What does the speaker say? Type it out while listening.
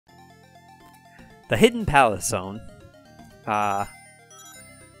The Hidden Palace Zone.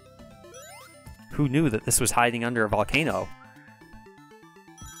 Who knew that this was hiding under a volcano?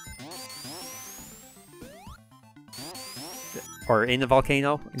 Or in a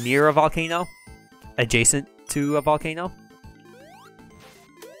volcano? Near a volcano? Adjacent to a volcano?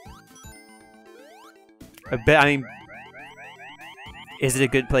 I mean, is it a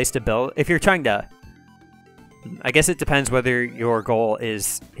good place to build? If you're trying to... I guess it depends whether your goal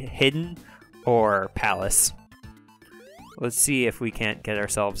is hidden or palace. Let's see if we can't get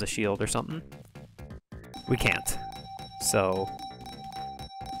ourselves a shield or something. We can't. So...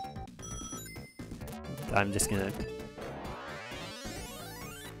 I'm just gonna...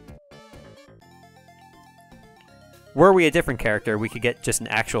 Were we a different character, we could get just an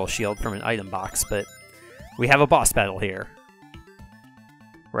actual shield from an item box, but we have a boss battle here.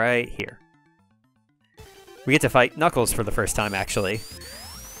 Right here. We get to fight Knuckles for the first time, actually.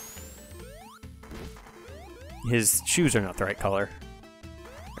 His shoes are not the right color.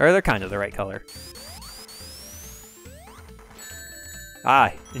 Or they're kind of the right color.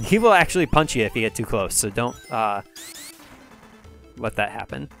 Ah, and he will actually punch you if you get too close, so don't let that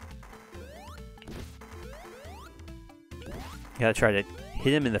happen. You gotta try to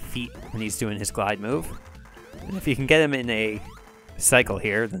hit him in the feet when he's doing his glide move. And if you can get him in a cycle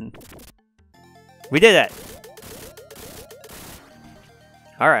here, then... We did it!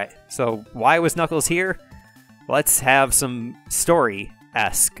 Alright, so why was Knuckles here? Let's have some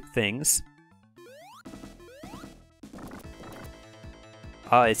story-esque things.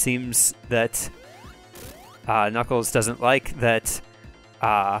 It seems that Knuckles doesn't like that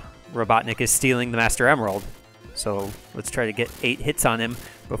Robotnik is stealing the Master Emerald. So let's try to get 8 hits on him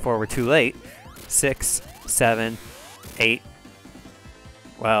before we're too late. 6, 7, 8.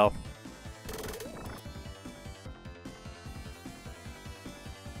 Well.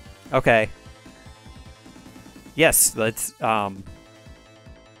 Okay. Yes, let's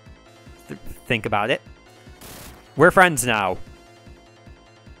think about it. We're friends now.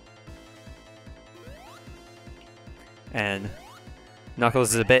 And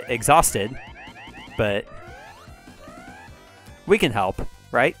Knuckles is a bit exhausted, but we can help,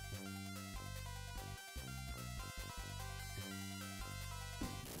 right?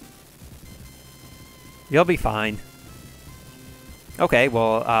 You'll be fine. Okay,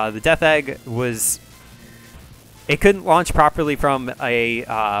 well, the Death Egg was... It couldn't launch properly from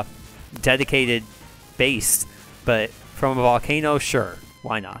a dedicated base, but from a volcano, sure.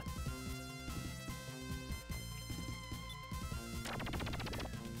 Why not?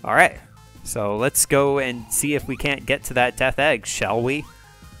 Alright, so let's go and see if we can't get to that Death Egg, shall we?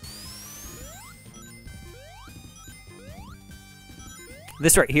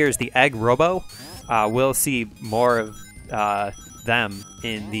 This right here is the Egg Robo. We'll see more of them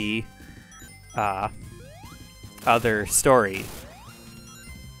in the other story.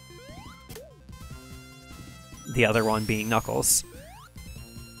 The other one being Knuckles.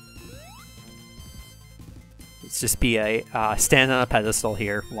 Let's just be a stand on a pedestal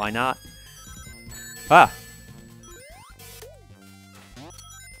here. Why not? Ah!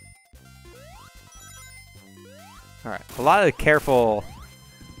 Alright, a lot of careful...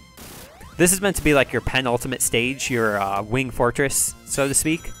 This is meant to be like your penultimate stage, your Wing Fortress, so to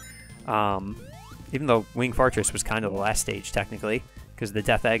speak. Even though Wing Fortress was kind of the last stage, technically, because of the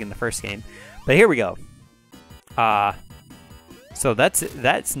Death Egg in the first game. But here we go. So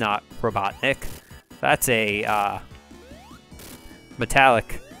that's not Robotnik. That's a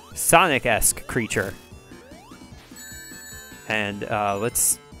metallic, Sonic-esque creature. And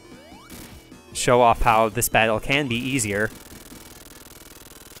let's show off how this battle can be easier.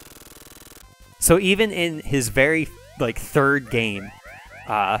 So even in his very, third game,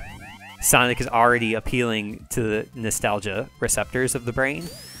 Sonic is already appealing to the nostalgia receptors of the brain.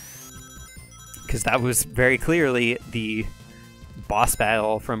 Because that was very clearly the boss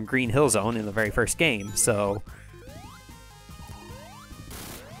battle from Green Hill Zone in the very first game, so...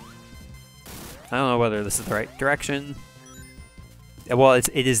 I don't know whether this is the right direction. Well, it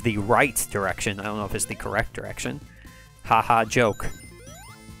is the right direction. I don't know if it's the correct direction. Haha, joke.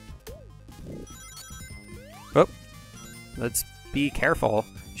 Oh, let's be careful,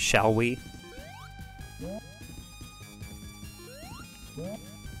 shall we?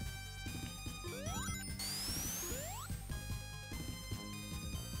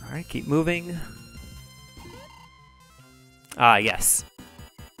 Alright, keep moving. Ah, yes.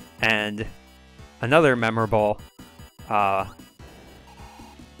 And another memorable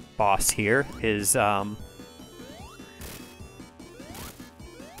boss here is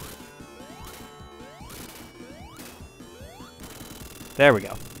there we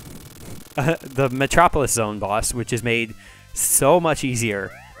go. the Metropolis Zone boss, which is made so much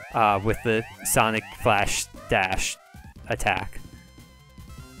easier with the Sonic Flash Dash attack.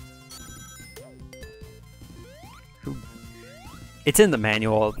 It's in the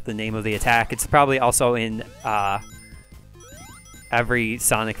manual, the name of the attack. It's probably also in every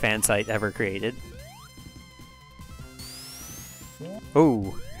Sonic fan site ever created.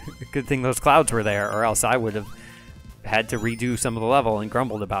 Oh, good thing those clouds were there, or else I would have had to redo some of the level and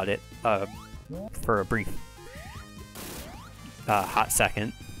grumbled about it for a brief hot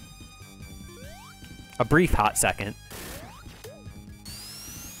second. A brief hot second.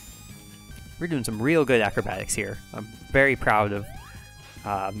 We're doing some real good acrobatics here. I'm very proud of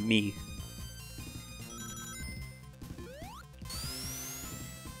me.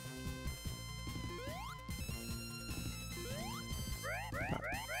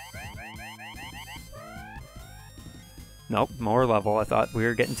 Nope, more level. I thought we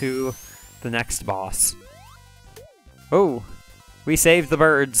were getting to the next boss. Oh, we saved the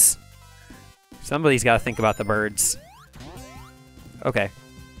birds. Somebody's got to think about the birds. Okay.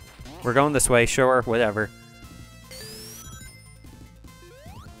 We're going this way, sure, whatever.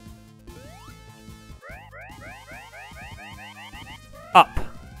 Up.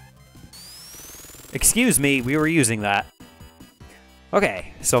 Excuse me, we were using that.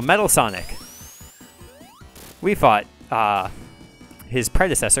 Okay, so Metal Sonic. We fought his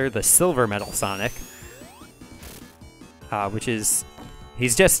predecessor, the Silver Metal Sonic, which is...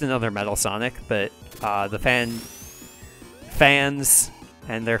 He's just another Metal Sonic, but the fans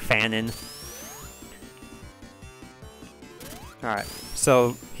and they're fanning. Alright,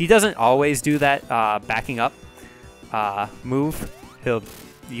 so he doesn't always do that backing up move. He'll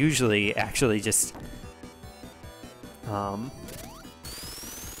usually actually just 8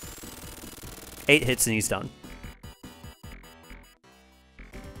 hits and he's done.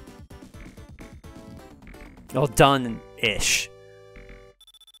 Well, done-ish.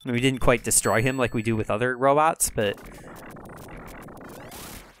 We didn't quite destroy him like we do with other robots, but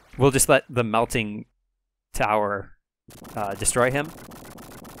we'll just let the melting tower destroy him.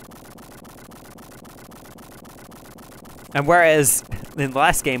 And whereas in the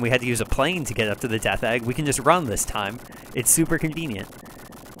last game we had to use a plane to get up to the Death Egg, we can just run this time. It's super convenient.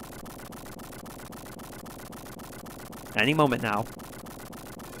 Any moment now.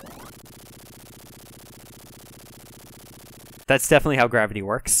 That's definitely how gravity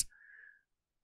works.